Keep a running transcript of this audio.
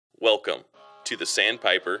Welcome to the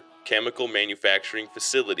Sandpiper Chemical Manufacturing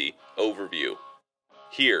Facility Overview.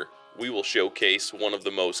 Here, we will showcase one of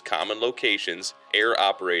the most common locations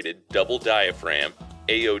air-operated double diaphragm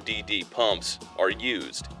AODD pumps are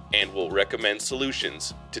used, and will recommend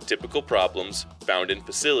solutions to typical problems found in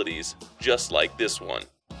facilities just like this one.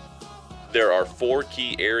 There are 4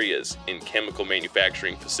 key areas in chemical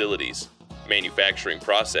manufacturing facilities: manufacturing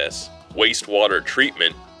process, wastewater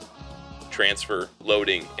treatment, transfer,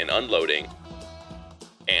 loading, and unloading,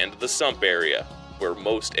 and the sump area, where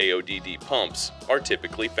most AODD pumps are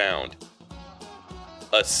typically found.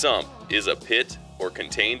 A sump is a pit or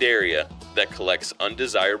contained area that collects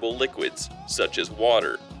undesirable liquids such as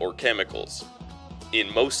water or chemicals.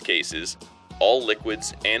 In most cases, all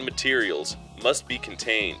liquids and materials must be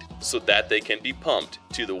contained so that they can be pumped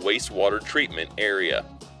to the wastewater treatment area.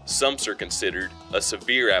 Sumps are considered a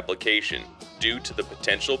severe application due to the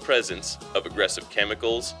potential presence of aggressive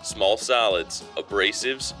chemicals, small solids,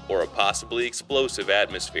 abrasives, or a possibly explosive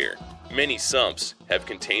atmosphere. Many sumps have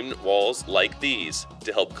containment walls like these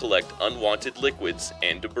to help collect unwanted liquids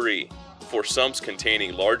and debris. For sumps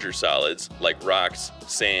containing larger solids like rocks,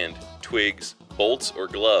 sand, twigs, bolts, or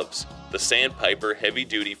gloves, the Sandpiper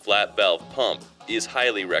heavy-duty flat valve pump is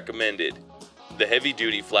highly recommended. The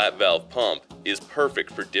heavy-duty flat valve pump is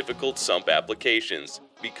perfect for difficult sump applications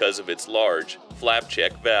because of its large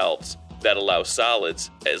flap-check valves that allow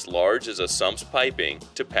solids as large as a sump's piping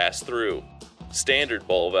to pass through. Standard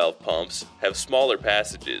ball valve pumps have smaller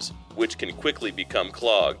passages which can quickly become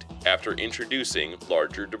clogged after introducing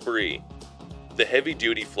larger debris. The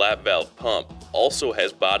heavy-duty flat valve pump also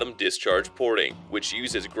has bottom discharge porting, which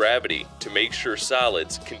uses gravity to make sure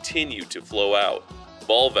solids continue to flow out.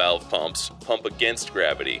 Ball valve pumps pump against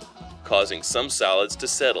gravity, causing some solids to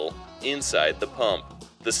settle inside the pump.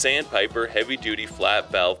 The Sandpiper heavy-duty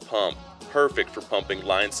flat valve pump, perfect for pumping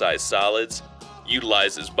line-size solids,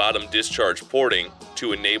 utilizes bottom discharge porting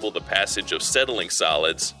to enable the passage of settling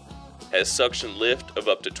solids, has suction lift of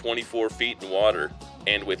up to 24 feet in water,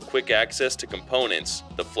 and with quick access to components,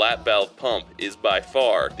 the flat valve pump is by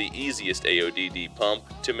far the easiest AODD pump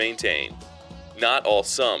to maintain. Not all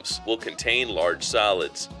sumps will contain large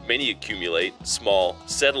solids. Many accumulate small,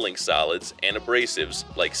 settling solids and abrasives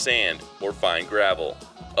like sand or fine gravel.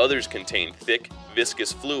 Others contain thick,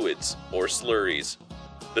 viscous fluids or slurries.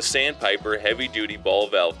 The Sandpiper heavy-duty ball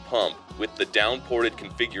valve pump with the down-ported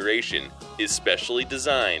configuration is specially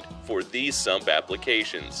designed for these sump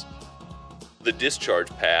applications. The discharge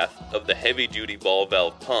path of the heavy-duty ball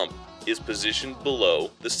valve pump is positioned below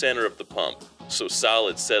the center of the pump, so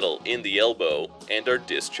solids settle in the elbow and are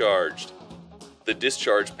discharged. The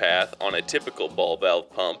discharge path on a typical ball valve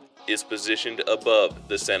pump is positioned above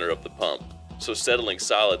the center of the pump, so settling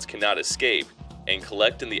solids cannot escape and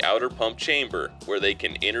collect in the outer pump chamber where they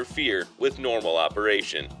can interfere with normal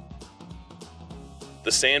operation.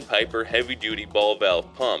 The Sandpiper heavy-duty ball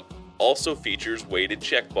valve pump also features weighted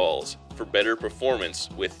check balls for better performance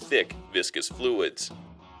with thick, viscous fluids.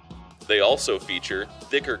 They also feature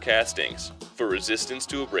thicker castings for resistance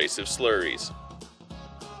to abrasive slurries.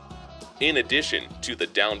 In addition to the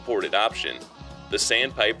down-ported option, the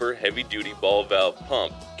Sandpiper heavy-duty ball valve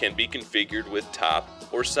pump can be configured with top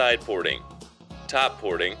or side porting. Top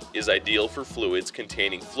porting is ideal for fluids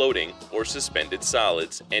containing floating or suspended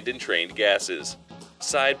solids and entrained gases.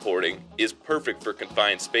 Side porting is perfect for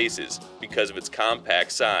confined spaces because of its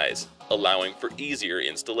compact size, allowing for easier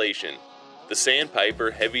installation. The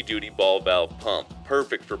Sandpiper heavy-duty ball valve pump,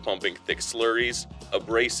 perfect for pumping thick slurries,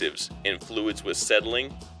 abrasives, and fluids with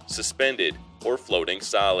settling, suspended, or floating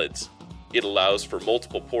solids. It allows for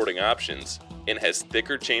multiple porting options and has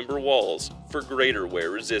thicker chamber walls for greater wear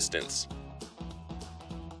resistance.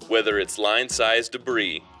 Whether it's line-size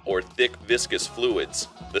debris or thick viscous fluids,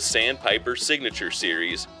 the Sandpiper Signature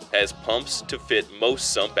Series has pumps to fit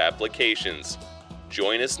most sump applications.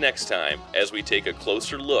 Join us next time as we take a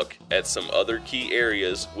closer look at some other key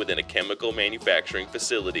areas within a chemical manufacturing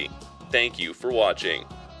facility. Thank you for watching.